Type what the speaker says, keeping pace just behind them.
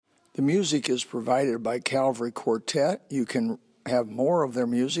The music is provided by Calvary Quartet. You can have more of their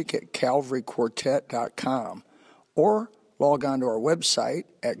music at calvaryquartet.com or log on to our website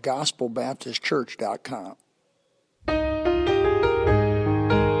at gospelbaptistchurch.com.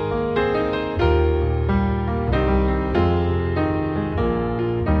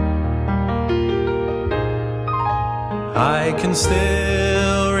 I can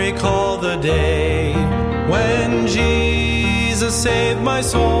still recall the day when Jesus saved my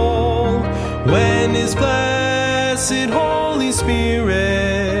soul, when His blessed Holy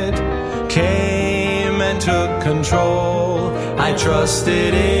Spirit came and took control. I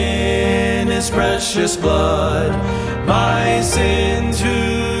trusted in His precious blood, my sin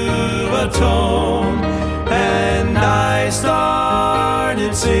to atone, and I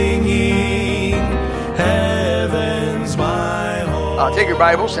started singing, Heaven's my home. Take your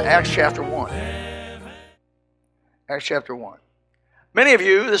Bibles to Acts chapter 1. Acts chapter 1. Many of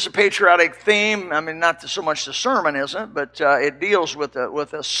you, this is a patriotic theme. I mean, not so much the sermon, isn't, but it deals with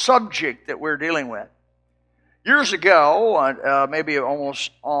a subject that we're dealing with. Years ago, maybe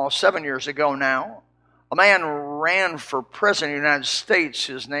almost 7 years ago now, a man ran for president of the United States.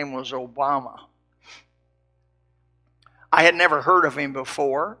 His name was Obama. I had never heard of him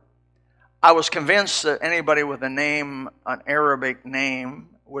before. I was convinced that anybody with a name, an Arabic name,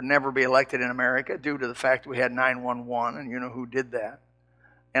 would never be elected in America due to the fact we had 911, and you know who did that.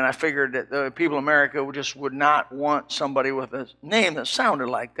 And I figured that the people of America would not want somebody with a name that sounded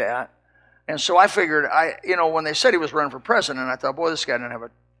like that. And so I figured, when they said he was running for president, I thought, boy, this guy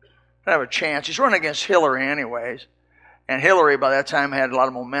doesn't have a chance. He's running against Hillary anyways. And Hillary, by that time, had a lot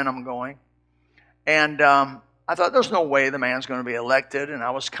of momentum going. And I thought, there's no way the man's going to be elected. And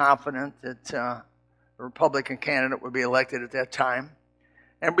I was confident that the Republican candidate would be elected at that time.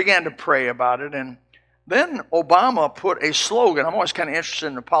 And began to pray about it. And then Obama put a slogan. I'm always kind of interested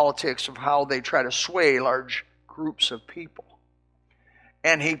in the politics of how they try to sway large groups of people.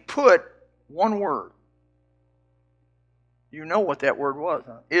 And he put one word. You know what that word was,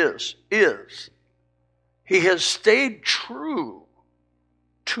 huh? Is. He has stayed true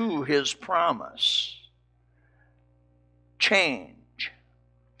to his promise. Change.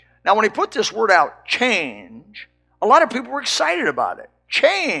 Now, when he put this word out, change, a lot of people were excited about it.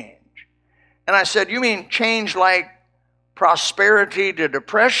 Change. And I said, you mean change like prosperity to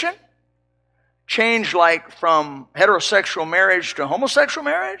depression? Change like from heterosexual marriage to homosexual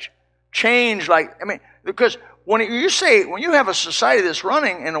marriage? Change like, because when you have a society that's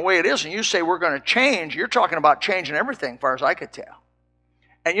running in the way it is and you say we're going to change, you're talking about changing everything as far as I could tell.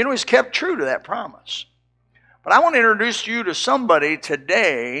 And he's kept true to that promise. But I want to introduce you to somebody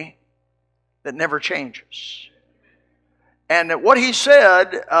today that never changes. And that what he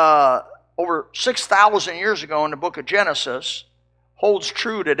said over 6,000 years ago in the book of Genesis holds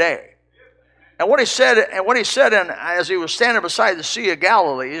true today. And what he said, as he was standing beside the Sea of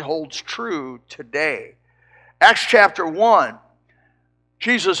Galilee, holds true today. Acts chapter 1.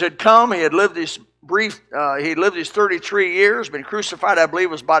 Jesus had come. He had lived these 33 years, been crucified, I believe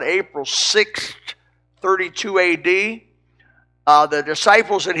it was about April 6th, 32 A.D. The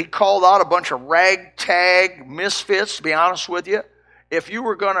disciples that he called out, a bunch of ragtag misfits, to be honest with you. If you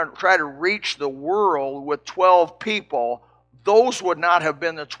were going to try to reach the world with 12 people, those would not have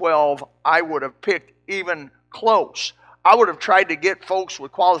been the 12 I would have picked even close. I would have tried to get folks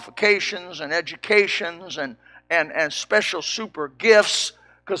with qualifications and educations and special super gifts,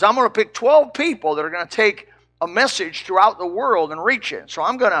 because I'm going to pick 12 people that are going to take a message throughout the world and reach it. So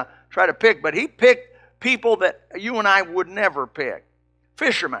I'm going to try to pick, but he picked people that you and I would never pick.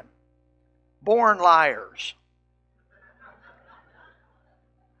 Fishermen, born liars.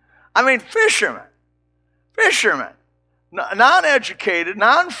 Fishermen, non-educated,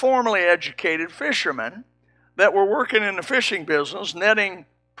 non-formally educated fishermen that were working in the fishing business, netting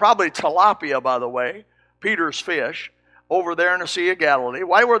probably tilapia, by the way, Peter's fish, over there in the Sea of Galilee.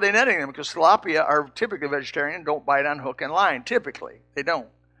 Why were they netting them? Because tilapia are typically vegetarian, don't bite on hook and line, typically. They don't.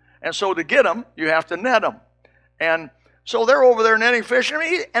 And so to get them, you have to net them. And so they're over there netting fish. And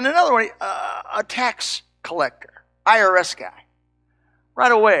another one, a tax collector, IRS guy.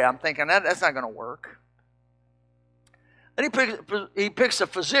 Right away, I'm thinking, that's not going to work. Then he picks a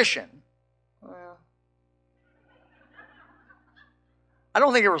physician. I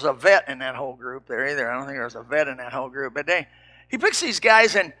don't think there was a vet in that whole group there either. I don't think there was a vet in that whole group. But he picks these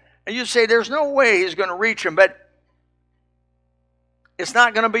guys, and you say there's no way he's going to reach them. But it's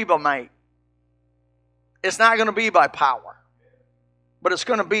not going to be by might. It's not going to be by power. But it's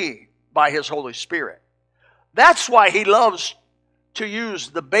going to be by His Holy Spirit. That's why He loves to use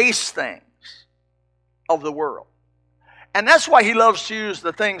the base things of the world. And that's why he loves to use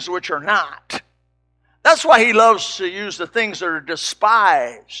the things which are not. That's why he loves to use the things that are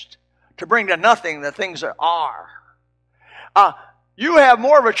despised to bring to nothing the things that are. You have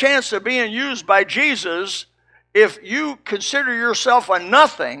more of a chance of being used by Jesus if you consider yourself a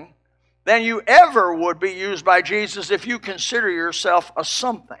nothing than you ever would be used by Jesus if you consider yourself a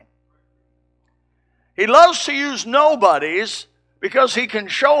something. He loves to use nobodies because he can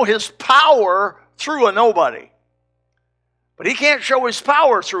show his power through a nobody. But he can't show his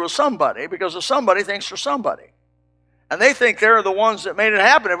power through a somebody because a somebody thinks they're somebody. And they think they're the ones that made it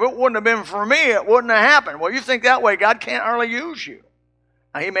happen. If it wouldn't have been for me, it wouldn't have happened. Well, you think that way, God can't hardly use you.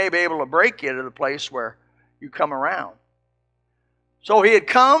 Now, he may be able to break you to the place where you come around. So he had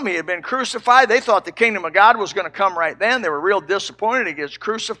come, he had been crucified. They thought the kingdom of God was going to come right then. They were real disappointed. He gets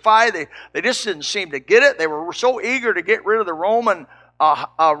crucified. They just didn't seem to get it. They were so eager to get rid of the Roman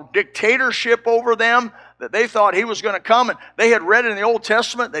dictatorship over them that they thought he was going to come. And they had read in the Old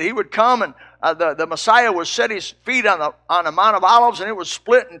Testament that he would come and the Messiah would set his feet on the Mount of Olives and it would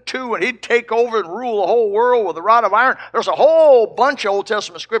split in two and he'd take over and rule the whole world with a rod of iron. There's a whole bunch of Old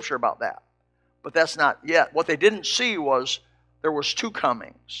Testament scripture about that. But that's not yet. What they didn't see was there was two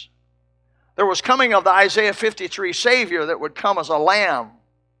comings. There was coming of the Isaiah 53 Savior that would come as a lamb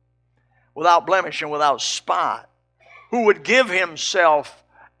without blemish and without spot, who would give himself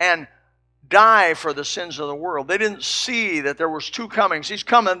and die for the sins of the world. They didn't see that there was two comings. He's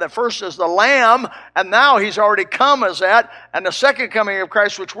coming, the first is the lamb, and now he's already come as that. And the second coming of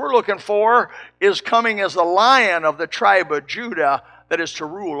Christ, which we're looking for, is coming as the Lion of the tribe of Judah that is to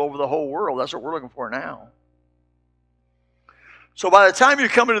rule over the whole world. That's what we're looking for now. So by the time you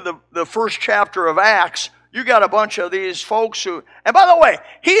come into the first chapter of Acts, you got a bunch of these folks who, and by the way,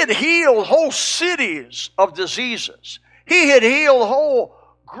 he had healed whole cities of diseases. He had healed whole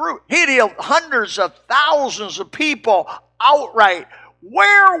group. He had healed hundreds of thousands of people outright.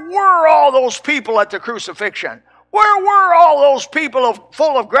 Where were all those people at the crucifixion? Where were all those people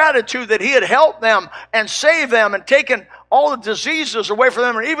full of gratitude that he had helped them and saved them and taken all the diseases away from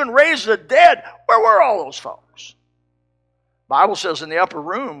them and even raised the dead? Where were all those folks? The Bible says in the upper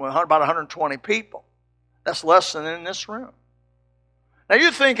room, about 120 people. That's less than in this room. Now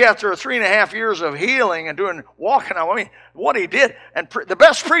you think after 3.5 years of healing and walking, I mean, what he did, and the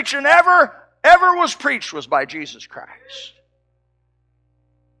best preaching ever was preached was by Jesus Christ.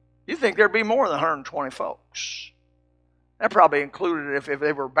 You think there'd be more than 120 folks. That probably included if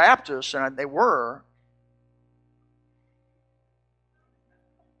they were Baptists, and they were.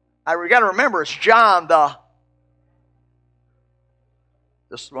 We got to remember, it's John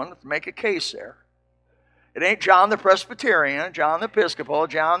this one to make a case there. It ain't John the Presbyterian, John the Episcopal,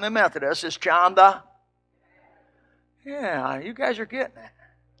 John the Methodist. It's John Yeah, you guys are getting it.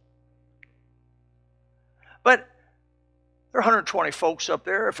 But there are 120 folks up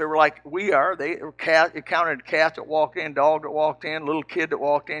there. If they were like we are, you counted cat that walked in, dog that walked in, little kid that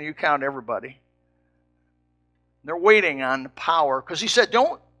walked in. You count everybody. They're waiting on the power. Because he said,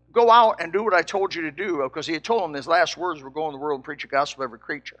 don't go out and do what I told you to do. Because he had told them his last words were go in the world and preach the gospel to every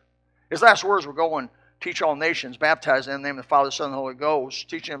creature. His last words were go and teach all nations, baptize them in the name of the Father, the Son, and the Holy Ghost,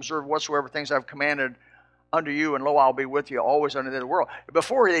 teaching them to observe whatsoever things I've commanded unto you, and lo, I'll be with you always unto the end of the world.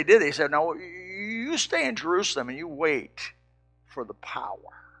 Before they did, he said, no, you stay in Jerusalem and you wait for the power.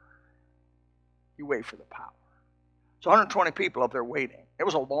 You wait for the power. So 120 people up there waiting. It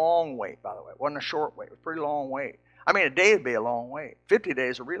was a long wait, by the way. It wasn't a short wait. It was a pretty long wait. I mean, a day would be a long wait. 50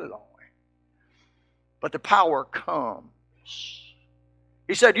 days is a really long wait. But the power comes.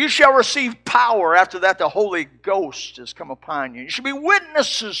 He said, you shall receive power. After that, the Holy Ghost has come upon you. You should be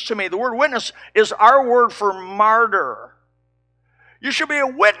witnesses to me. The word witness is our word for martyr. You should be a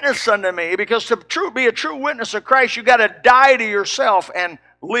witness unto me, because to be a true witness of Christ, you've got to die to yourself and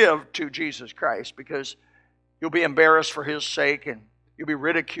live to Jesus Christ, because you'll be embarrassed for his sake and you'll be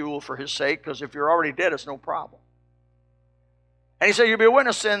ridiculed for his sake, because if you're already dead, it's no problem. And he said, you'll be a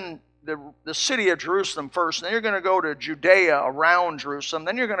witness in the city of Jerusalem first, and then you're going to go to Judea around Jerusalem,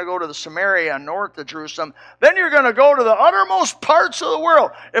 then you're going to go to the Samaria north of Jerusalem, then you're going to go to the uttermost parts of the world.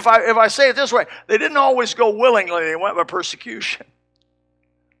 If I say it this way, they didn't always go willingly, they went by persecution.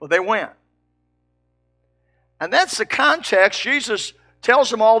 Well, they went. And that's the context. Jesus tells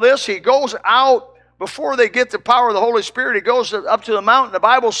them all this. He goes out before they get the power of the Holy Spirit. He goes up to the mountain. The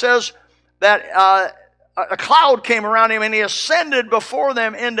Bible says that a cloud came around him and he ascended before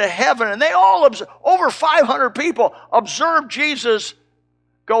them into heaven. And they all, over 500 people, observed Jesus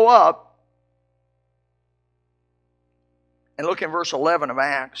go up. And look in verse 11 of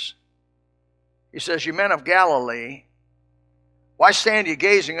Acts. He says, you men of Galilee, Why stand ye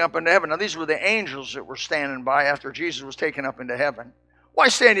gazing up into heaven? Now these were the angels that were standing by after Jesus was taken up into heaven. Why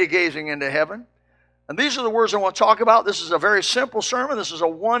stand ye gazing into heaven? And these are the words I want to talk about. This is a very simple sermon. This is a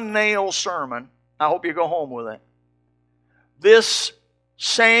one-nail sermon. I hope you go home with it. This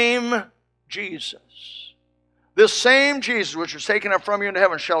same Jesus, which was taken up from you into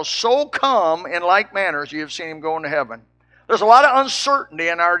heaven, shall so come in like manner as you have seen him go into heaven. There's a lot of uncertainty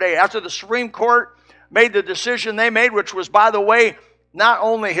in our day. After the Supreme Court made the decision they made, which was, by the way, not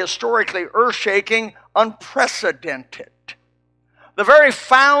only historically earth-shaking, unprecedented. The very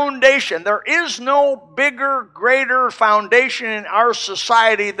foundation, there is no bigger, greater foundation in our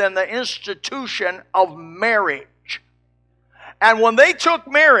society than the institution of marriage. And when they took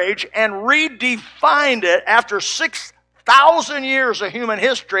marriage and redefined it after 6,000 years of human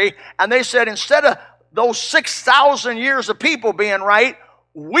history, and they said instead of those 6,000 years of people being right,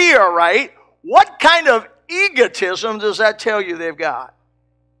 we are right, what kind of egotism does that tell you they've got?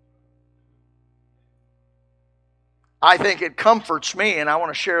 I think it comforts me, and I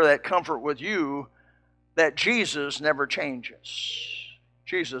want to share that comfort with you, that Jesus never changes.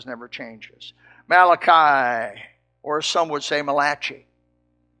 Jesus never changes. Malachi, or as some would say, Malachi.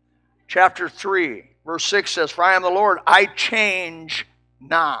 Chapter 3, verse 6 says, For I am the Lord, I change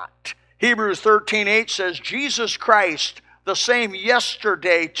not. Hebrews 13:8 says, Jesus Christ, the same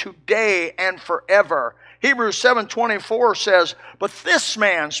yesterday, today, and forever. Hebrews 7:24 says, But this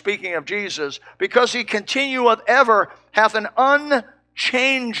man, speaking of Jesus, because he continueth ever, hath an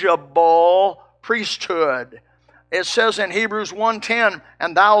unchangeable priesthood. It says in Hebrews 1:10,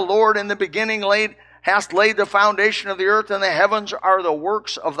 And thou, Lord, in the beginning hast laid the foundation of the earth, and the heavens are the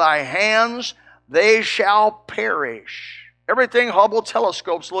works of thy hands. They shall perish. Everything Hubble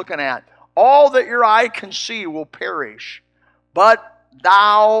telescope's looking at, all that your eye can see will perish. But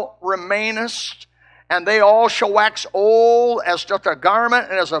thou remainest, and they all shall wax old as doth a garment,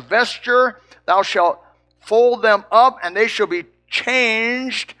 and as a vesture thou shalt fold them up, and they shall be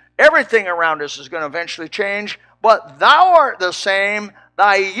changed. Everything around us is going to eventually change. But thou art the same,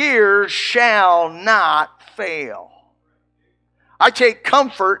 thy years shall not fail. I take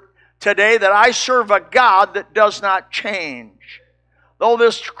comfort today that I serve a God that does not change. Though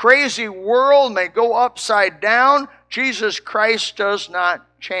this crazy world may go upside down, Jesus Christ does not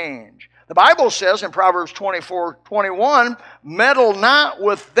change. The Bible says in Proverbs 24:21, meddle not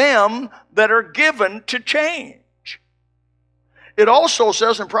with them that are given to change. It also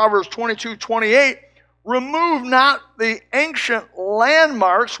says in Proverbs 22:28, remove not the ancient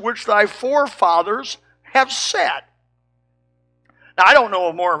landmarks which thy forefathers have set. Now, I don't know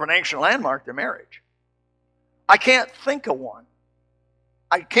of more of an ancient landmark than marriage. I can't think of one.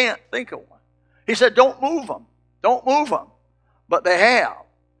 He said, don't move them. Don't move them. But they have.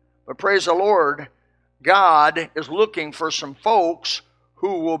 But praise the Lord, God is looking for some folks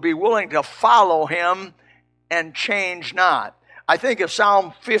who will be willing to follow him and change not. I think of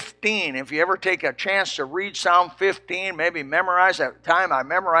Psalm 15. If you ever take a chance to read Psalm 15, maybe memorize that time. I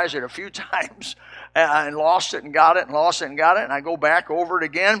memorized it a few times and lost it and got it and lost it and got it. And I go back over it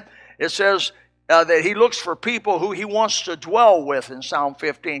again. It says that he looks for people who he wants to dwell with in Psalm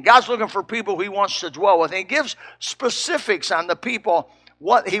 15. God's looking for people who he wants to dwell with. And he gives specifics on the people,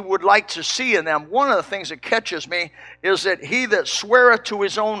 what he would like to see in them. One of the things that catches me is that he that sweareth to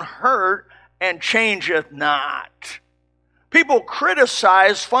his own hurt and changeth not. People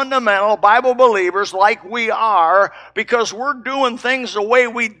criticize fundamental Bible believers like we are because we're doing things the way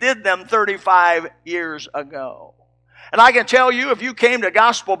we did them 35 years ago. And I can tell you, if you came to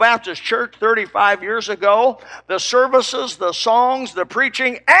Gospel Baptist Church 35 years ago, the services, the songs, the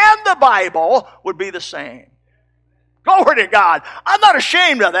preaching, and the Bible would be the same. Glory to God. I'm not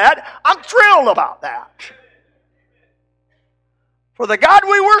ashamed of that. I'm thrilled about that. For the God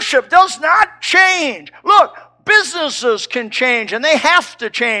we worship does not change. Look, businesses can change, and they have to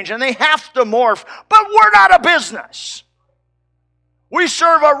change, and they have to morph, but we're not a business. We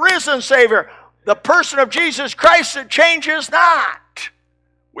serve a risen Savior, the person of Jesus Christ that changes not.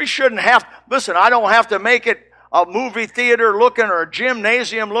 We shouldn't have, listen, I don't have to make it a movie theater looking or a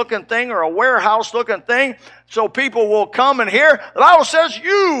gymnasium looking thing or a warehouse looking thing so people will come and hear. The Bible says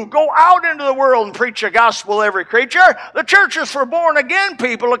you go out into the world and preach the gospel to every creature. The church is for born again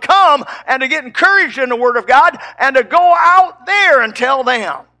people to come and to get encouraged in the Word of God and to go out there and tell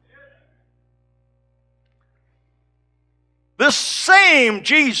them. This same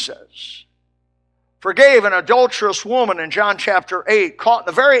Jesus forgave an adulterous woman in John chapter 8, caught in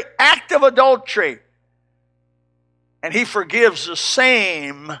the very act of adultery. And he forgives the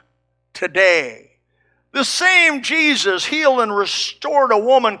same today. The same Jesus healed and restored a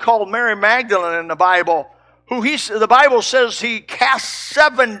woman called Mary Magdalene in the Bible, who the Bible says he cast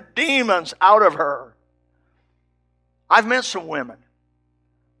 7 demons out of her. I've met some women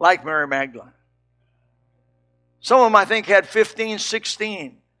like Mary Magdalene. Some of them, I think, had 15,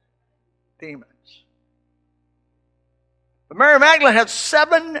 16 demons. But Mary Magdalene had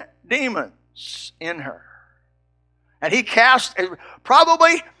 7 demons in her. And he cast,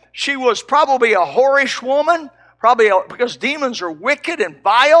 she was probably a whorish woman, because demons are wicked and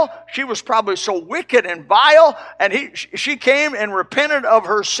vile. She was probably so wicked and vile, and she came and repented of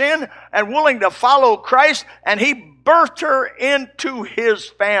her sin and willing to follow Christ, and he birthed her into his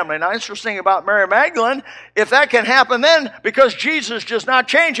family. Now, interesting about Mary Magdalene, if that can happen then, because Jesus does not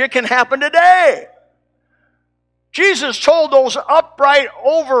change, it can happen today. Jesus told those upright,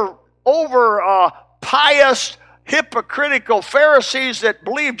 pious, hypocritical Pharisees that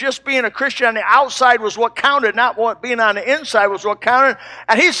believed just being a Christian on the outside was what counted, not what being on the inside was what counted.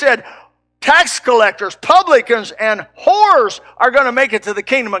 And he said, tax collectors, publicans, and whores are going to make it to the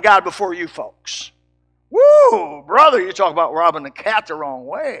kingdom of God before you folks. Woo, brother, you talk about robbing the cat the wrong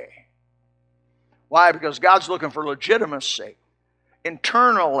way. Why? Because God's looking for legitimacy.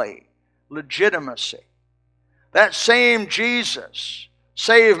 Internally, legitimacy. That same Jesus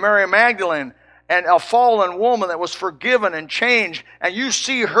saved Mary Magdalene and a fallen woman that was forgiven and changed. And you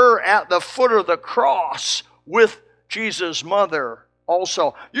see her at the foot of the cross with Jesus' mother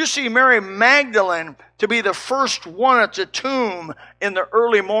also. You see Mary Magdalene to be the first one at the tomb in the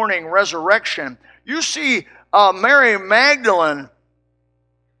early morning resurrection. You see Mary Magdalene.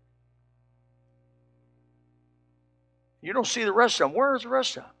 You don't see the rest of them. Where is the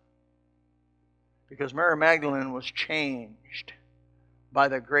rest of them? Because Mary Magdalene was changed by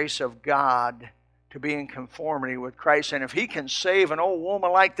the grace of God to be in conformity with Christ. And if he can save an old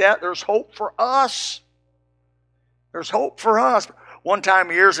woman like that, there's hope for us. There's hope for us. One time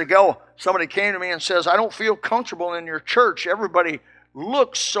years ago, somebody came to me and says, I don't feel comfortable in your church. Everybody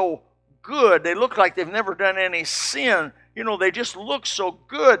looks so good. They look like they've never done any sin. You know, they just look so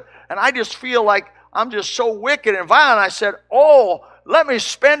good. And I just feel like I'm just so wicked and violent. I said, let me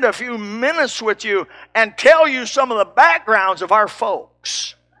spend a few minutes with you and tell you some of the backgrounds of our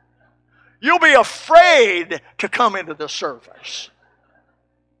folks. You'll be afraid to come into the service.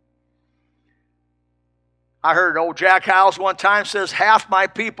 I heard old Jack Howes one time says, half my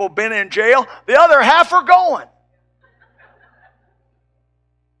people been in jail, the other half are going.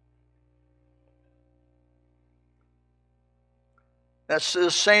 That's the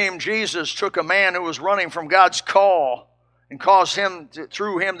same Jesus took a man who was running from God's call and caused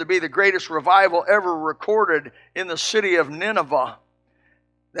through him to be the greatest revival ever recorded in the city of Nineveh.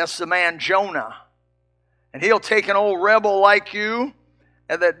 That's the man Jonah. And he'll take an old rebel like you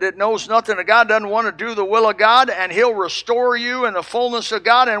that knows nothing of God, doesn't want to do the will of God, and he'll restore you in the fullness of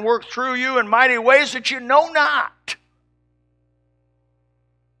God and work through you in mighty ways that you know not.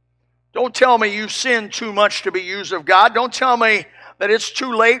 Don't tell me you sinned too much to be used of God. Don't tell me that it's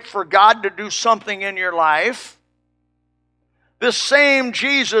too late for God to do something in your life. This same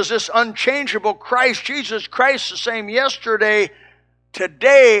Jesus, this unchangeable Christ, Jesus Christ, the same yesterday,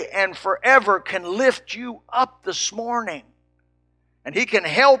 today, and forever, can lift you up this morning. And he can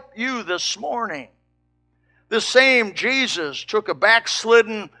help you this morning. This same Jesus took a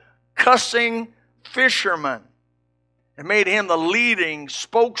backslidden, cussing fisherman and made him the leading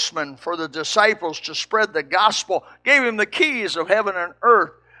spokesman for the disciples to spread the gospel, gave him the keys of heaven and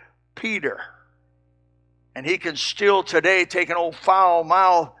earth, Peter. And he can still today take an old foul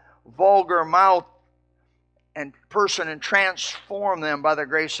mouth, vulgar mouth, and person and transform them by the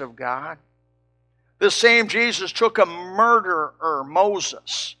grace of God. This same Jesus took a murderer,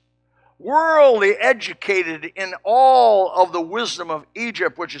 Moses, worldly educated in all of the wisdom of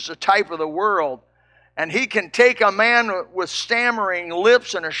Egypt, which is a type of the world. And he can take a man with stammering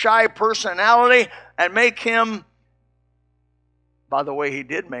lips and a shy personality and make him, by the way, he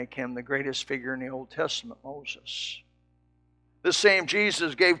did make him the greatest figure in the Old Testament, Moses. This same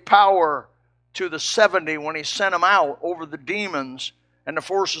Jesus gave power to the 70 when he sent them out over the demons and the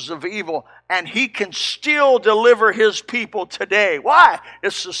forces of evil. And he can still deliver his people today. Why?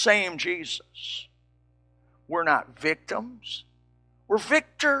 It's the same Jesus. We're not victims. We're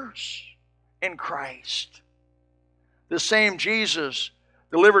victors in Christ. The same Jesus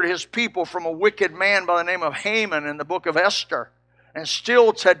delivered his people from a wicked man by the name of Haman in the book of Esther. And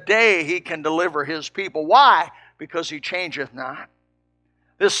still today he can deliver his people. Why? Because he changeth not.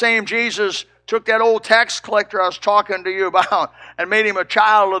 This same Jesus took that old tax collector I was talking to you about and made him a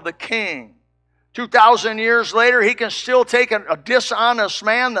child of the king. 2,000 years later, he can still take a dishonest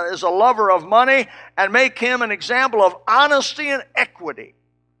man that is a lover of money and make him an example of honesty and equity.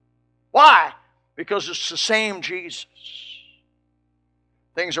 Why? because it's the same Jesus.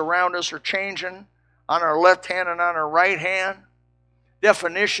 Things around us are changing on our left hand and on our right hand.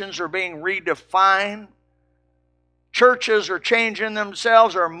 Definitions are being redefined. Churches are changing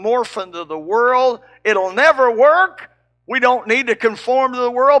themselves, are morphing to the world. It'll never work. We don't need to conform to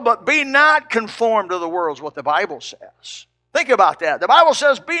the world, but be not conformed to the world is what the Bible says. Think about that. The Bible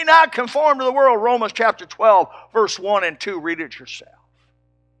says, be not conformed to the world. Romans chapter 12, verse 1 and 2. Read it yourself.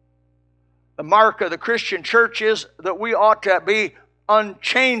 The mark of the Christian church is that we ought to be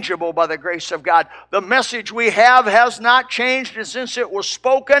unchangeable by the grace of God. The message we have has not changed since it was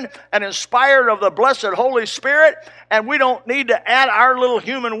spoken and inspired of the blessed Holy Spirit, and we don't need to add our little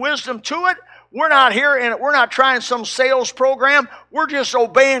human wisdom to it. We're not here and we're not trying some sales program. We're just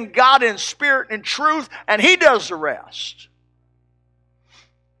obeying God in spirit and truth, and He does the rest.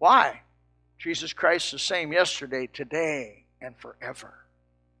 Why? Jesus Christ is the same yesterday, today, and forever.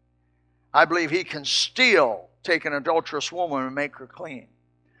 I believe He can still take an adulterous woman and make her clean.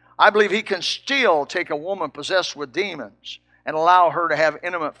 I believe He can still take a woman possessed with demons and allow her to have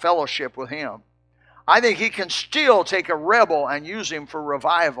intimate fellowship with Him. I think He can still take a rebel and use him for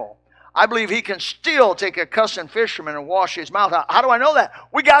revival. I believe He can still take a cussing fisherman and wash his mouth out. How do I know that?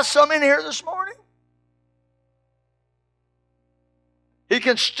 We got some in here this morning. He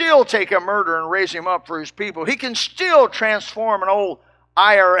can still take a murderer and raise him up for His people. He can still transform an old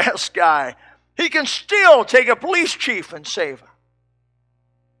IRS guy. He can still take a police chief and save him.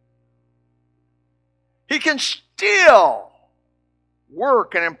 He can still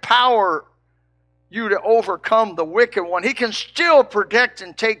work and empower you to overcome the wicked one. He can still protect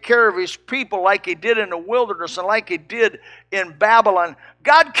and take care of His people like He did in the wilderness and like He did in Babylon.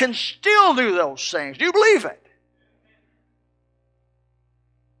 God can still do those things. Do you believe it?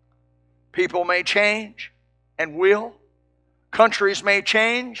 People may change and will. Countries may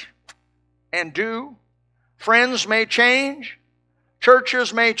change and do. Friends may change.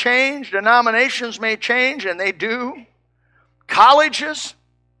 Churches may change. Denominations may change, and they do. Colleges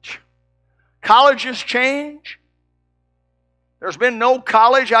change. There's been no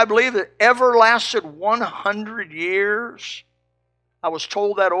college, I believe, that ever lasted 100 years. I was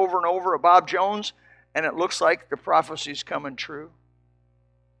told that over and over at Bob Jones, and it looks like the prophecy's coming true.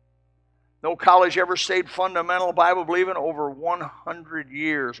 No college ever stayed fundamental Bible believing over 100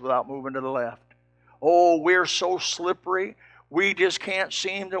 years without moving to the left. Oh, we're so slippery. We just can't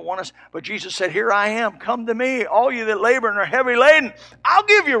seem to want to. But Jesus said, here I am. Come to me, all you that labor and are heavy laden. I'll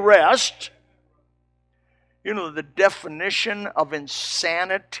give you rest. You know the definition of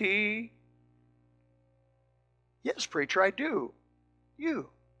insanity? Yes, preacher, I do. You?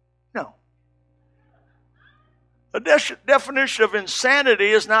 No. The definition of insanity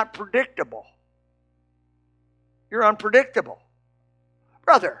is not predictable. You're unpredictable.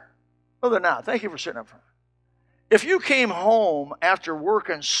 Brother, now, thank you for sitting up front. If you came home after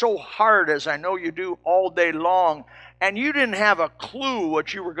working so hard as I know you do all day long, and you didn't have a clue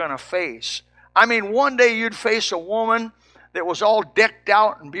what you were going to face, I mean, one day you'd face a woman that was all decked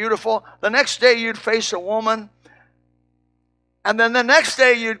out and beautiful. The next day you'd face a woman. And then the next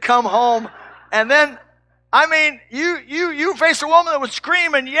day you'd come home. And then, I mean, you face a woman that would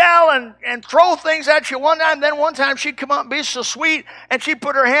scream and yell and throw things at you one time. Then one time she'd come up and be so sweet. And she'd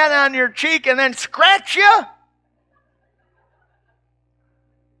put her hand on your cheek and then scratch you.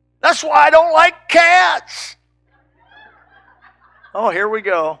 That's why I don't like cats. Oh, here we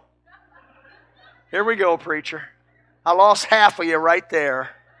go. Here we go, preacher. I lost half of you right there.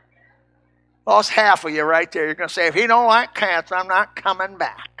 Lost half of you right there. You're going to say, if he don't like cats, I'm not coming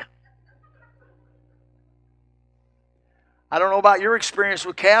back. I don't know about your experience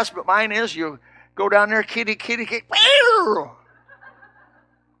with cats, but mine is you go down there, kitty.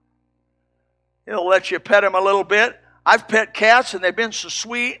 It'll let you pet them a little bit. I've pet cats, and they've been so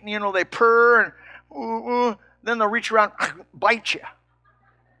sweet, and, you know, they purr, and then they'll reach around and bite you.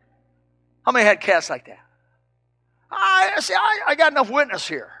 How many had cats like that? I got enough witness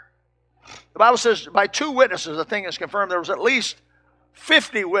here. The Bible says by 2 witnesses a thing is confirmed. There was at least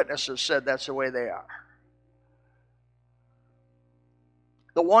 50 witnesses said that's the way they are.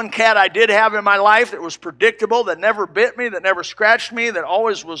 The one cat I did have in my life that was predictable, that never bit me, that never scratched me, that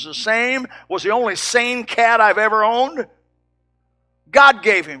always was the same, was the only sane cat I've ever owned. God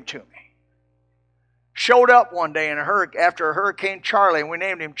gave him to me. Showed up one day after Hurricane Charlie, and we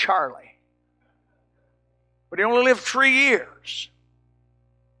named him Charlie. But he only lived 3 years.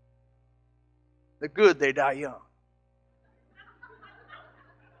 The good, they die young.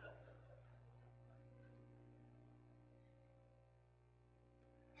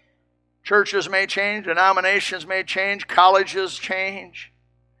 Churches may change, denominations may change, colleges change.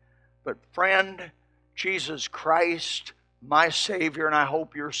 But friend, Jesus Christ, my Savior, and I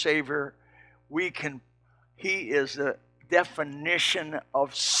hope your Savior, He is the definition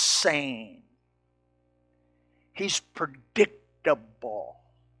of sane. He's predictable.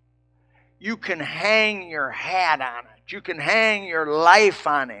 You can hang your hat on it. You can hang your life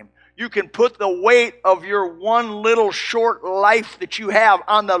on Him. You can put the weight of your one little short life that you have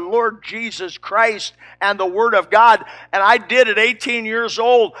on the Lord Jesus Christ and the Word of God. And I did at 18 years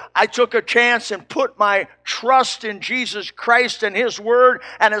old. I took a chance and put my trust in Jesus Christ and His Word.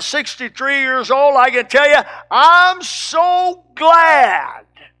 And at 63 years old, I can tell you, I'm so glad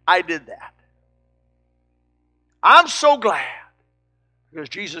I did that. I'm so glad. Because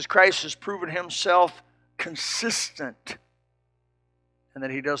Jesus Christ has proven Himself consistent. And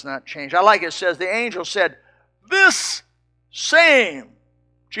that He does not change. I like it says, the angel said, this same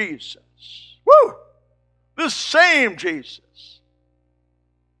Jesus. Woo! This same Jesus.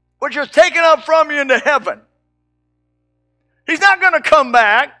 Which is taken up from you into heaven. He's not going to come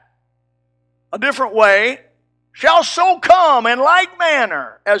back a different way. Shall so come in like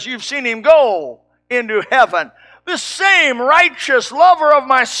manner as you've seen Him go into heaven. This same righteous lover of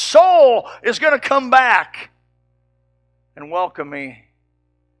my soul is going to come back and welcome me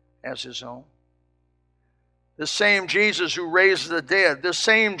as His own. The same Jesus who raised the dead, the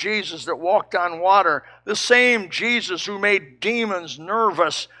same Jesus that walked on water, the same Jesus who made demons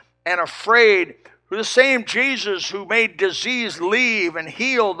nervous and afraid, the same Jesus who made disease leave and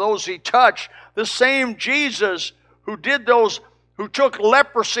healed those He touched, the same Jesus who did those, who took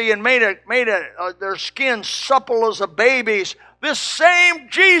leprosy and made their skin supple as a baby's. This same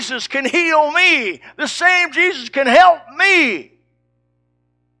Jesus can heal me. The same Jesus can help me.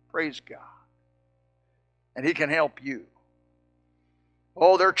 Praise God. And He can help you.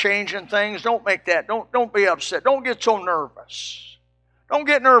 Oh, they're changing things. Don't make that. Don't be upset. Don't get so nervous. Don't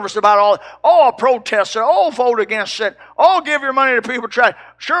get nervous about I'll protest it. I'll vote against it. I'll give your money to people try.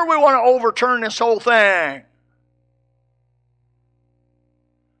 Sure, we want to overturn this whole thing.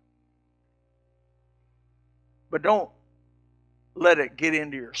 But don't let it get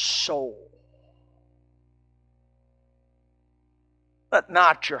into your soul. Let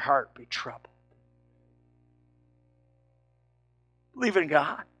not your heart be troubled. Believe in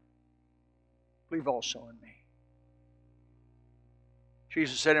God. Believe also in me.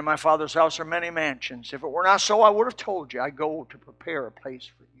 Jesus said, in my Father's house are many mansions. If it were not so, I would have told you. I go to prepare a place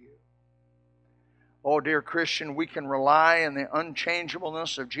for you. Oh, dear Christian, we can rely on the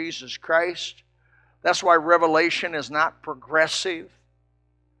unchangeableness of Jesus Christ. That's why revelation is not progressive.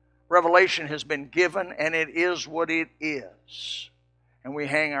 Revelation has been given, and it is what it is. And we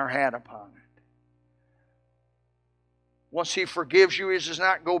hang our hat upon it. Once He forgives you, He does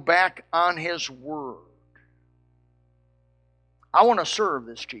not go back on His word. I want to serve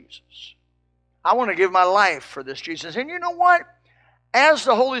this Jesus. I want to give my life for this Jesus. And you know what? As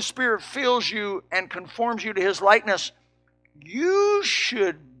the Holy Spirit fills you and conforms you to His likeness, you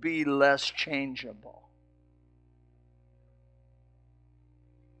should be less changeable.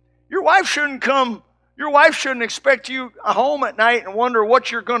 Your wife shouldn't expect you home at night and wonder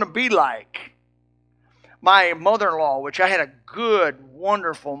what you're going to be like. My mother-in-law, which I had a good,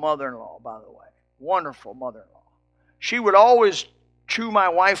 wonderful mother-in-law, by the way. Wonderful mother-in-law. She would always chew my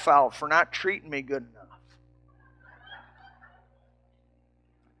wife out for not treating me good enough.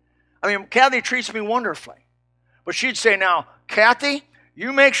 I mean, Kathy treats me wonderfully. But she'd say, now, Kathy,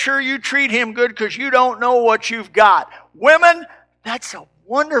 you make sure you treat him good because you don't know what you've got. Women, that's a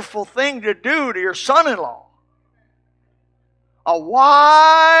wonderful thing to do to your son-in-law. A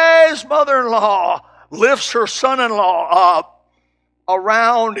wise mother-in-law lifts her son-in-law up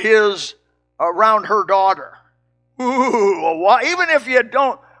around her daughter. Ooh, even if you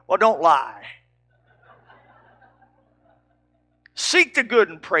don't lie. Seek the good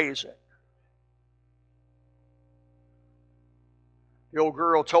and praise it. The old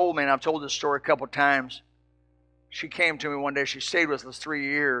girl told me, and I've told this story a couple times, she came to me one day. She stayed with us 3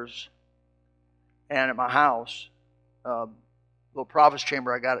 years. And at my house, little province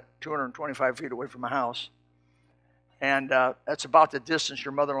chamber I got it 225 feet away from my house. And that's about the distance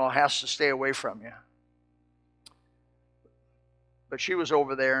your mother-in-law has to stay away from you. But she was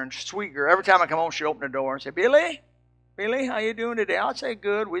over there, and sweet girl. Every time I come home, she'd open the door and say, Billy, how you doing today? I'd say,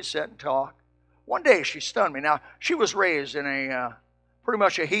 good. We'd sit and talk. One day, she stunned me. Now, she was raised in a pretty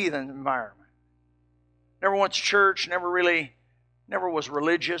much a heathen environment. Never went to church, never was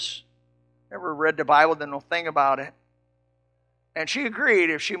religious, never read the Bible, didn't know a thing about it. And she agreed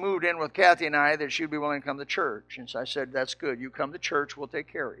if she moved in with Kathy and I that she'd be willing to come to church. And so I said, that's good. You come to church, we'll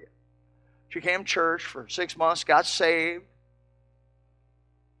take care of you. She came to church for 6 months, got saved.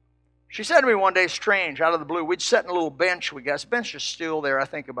 She said to me one day, strange, out of the blue, we'd sit in a little bench we got. The bench is still there, I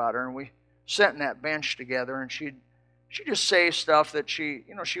think about her, and we sat in that bench together, and she'd just say stuff that she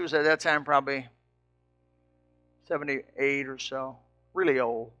was at that time probably 78 or so, really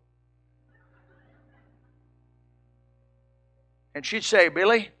old. And she'd say,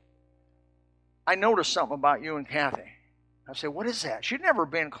 Billy, I noticed something about you and Kathy. I'd say, what is that? She'd never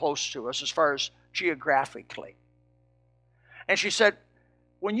been close to us as far as geographically. And she said,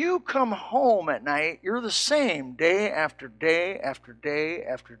 when you come home at night, you're the same day after day after day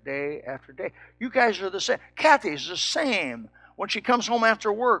after day after day. You guys are the same. Kathy's the same. When she comes home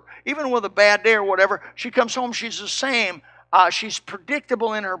after work, even with a bad day or whatever, she comes home, she's the same. She's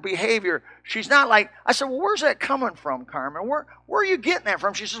predictable in her behavior. She's not like, I said, well, where's that coming from, Carmen? Where are you getting that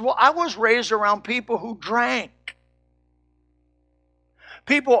from? She says, well, I was raised around people who drank.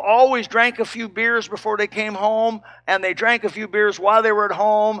 People always drank a few beers before they came home, and they drank a few beers while they were at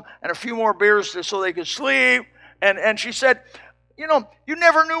home, and a few more beers so they could sleep. And she said, you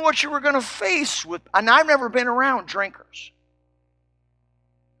never knew what you were going to face with, and I've never been around drinkers.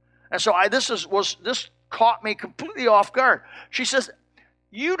 And so this caught me completely off guard. She says,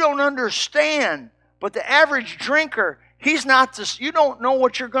 you don't understand, but the average drinker, he's not this. You don't know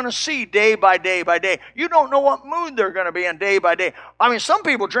what you're going to see day by day by day. You don't know what mood they're going to be in day by day. I mean, some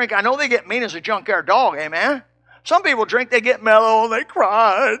people drink, I know they get mean as a junkyard dog, amen? Some people drink, they get mellow, and they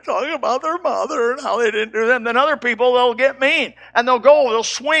cry, talking about their mother and how they didn't do them. Then other people, they'll get mean, and they'll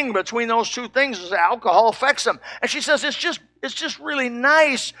swing between those two things as alcohol affects them. And she says, it's just really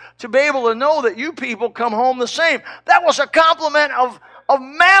nice to be able to know that you people come home the same. That was a compliment of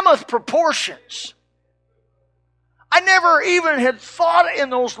mammoth proportions. I never even had thought in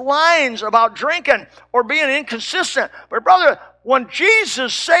those lines about drinking or being inconsistent. But brother, when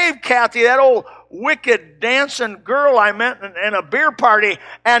Jesus saved Kathy, that old wicked dancing girl I met in a beer party,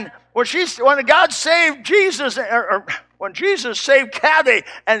 and when God saved Jesus, or when Jesus saved Kathy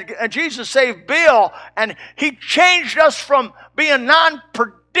and Jesus saved Bill, and He changed us from being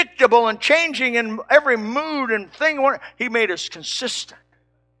non-predictable and changing in every mood and thing, He made us consistent.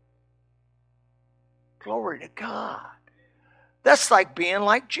 Glory to God. That's like being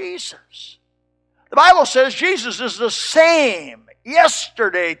like Jesus. The Bible says Jesus is the same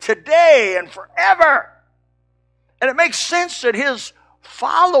yesterday, today, and forever. And it makes sense that His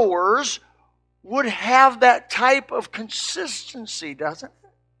followers would have that type of consistency, doesn't it?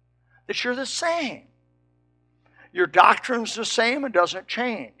 That you're the same. Your doctrine's the same, it doesn't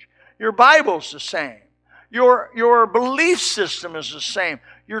change. Your Bible's the same. Your belief system is the same.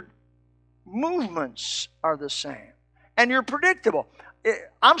 Your movements are the same. And you're predictable.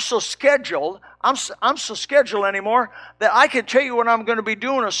 I'm so scheduled anymore that I can tell you what I'm going to be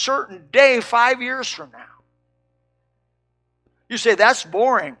doing a certain day 5 years from now. You say, that's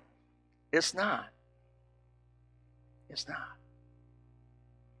boring. It's not. It's not.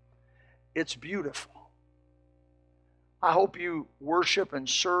 It's beautiful. I hope you worship and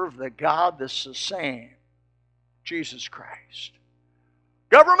serve the God that's the same, Jesus Christ.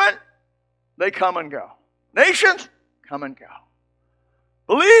 Government, they come and go. Nations, come and go.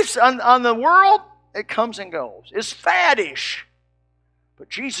 Beliefs on the world, it comes and goes. It's faddish. But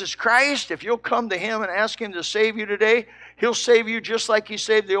Jesus Christ, if you'll come to Him and ask Him to save you today, He'll save you just like He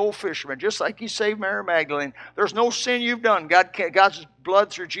saved the old fisherman, just like He saved Mary Magdalene. There's no sin you've done God's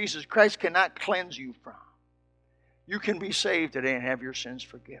blood through Jesus Christ cannot cleanse you from. You can be saved today and have your sins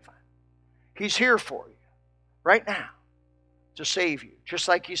forgiven. He's here for you right now to save you, just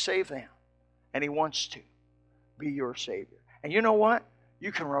like He saved them. And He wants to be your Savior. And you know what?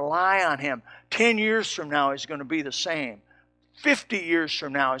 You can rely on Him. 10 years from now, He's going to be the same. 50 years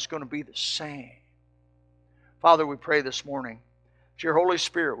from now, He's going to be the same. Father, we pray this morning that your Holy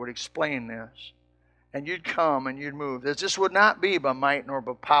Spirit would explain this, and you'd come and you'd move. That this would not be by might nor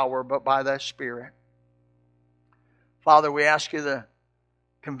by power, but by thy Spirit. Father, we ask you to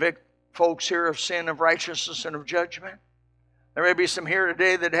convict folks here of sin, of righteousness, and of judgment. There may be some here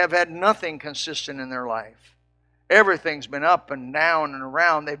today that have had nothing consistent in their life. Everything's been up and down and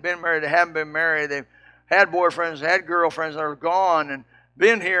around. They've been married, they haven't been married. They've had boyfriends, had girlfriends that are gone, and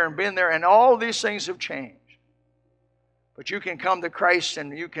been here and been there, and all these things have changed. But you can come to Christ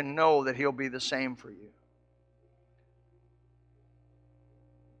and you can know that He'll be the same for you.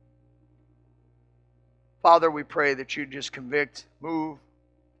 Father, we pray that you just convict, move,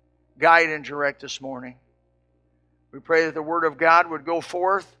 guide, and direct this morning. We pray that the Word of God would go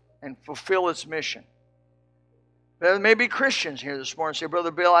forth and fulfill its mission. There may be Christians here this morning say,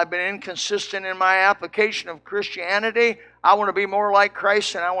 Brother Bill, I've been inconsistent in my application of Christianity. I want to be more like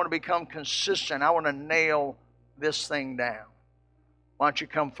Christ and I want to become consistent. I want to nail this thing down. Why don't you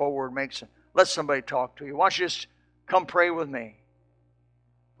come forward, let somebody talk to you. Why don't you just come pray with me?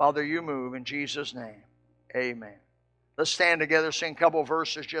 Father, you move in Jesus' name. Amen. Let's stand together, sing a couple of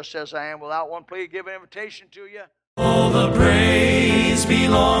verses, Just As I Am. Without one plea, give an invitation to you. All the praise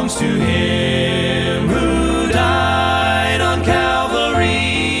belongs to Him who died on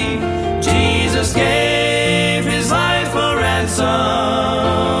Calvary. Jesus gave His life a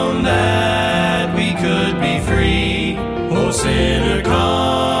ransom that we could be free. O sinner,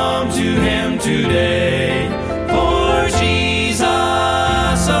 come to Him today, for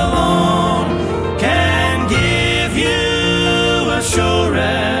Jesus alone can give you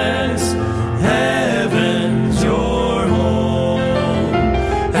assurance. Heaven's your home.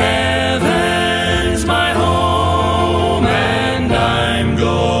 Heaven's my home, and I'm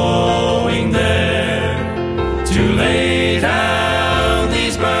going there to lay down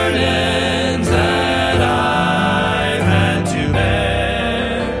these burdens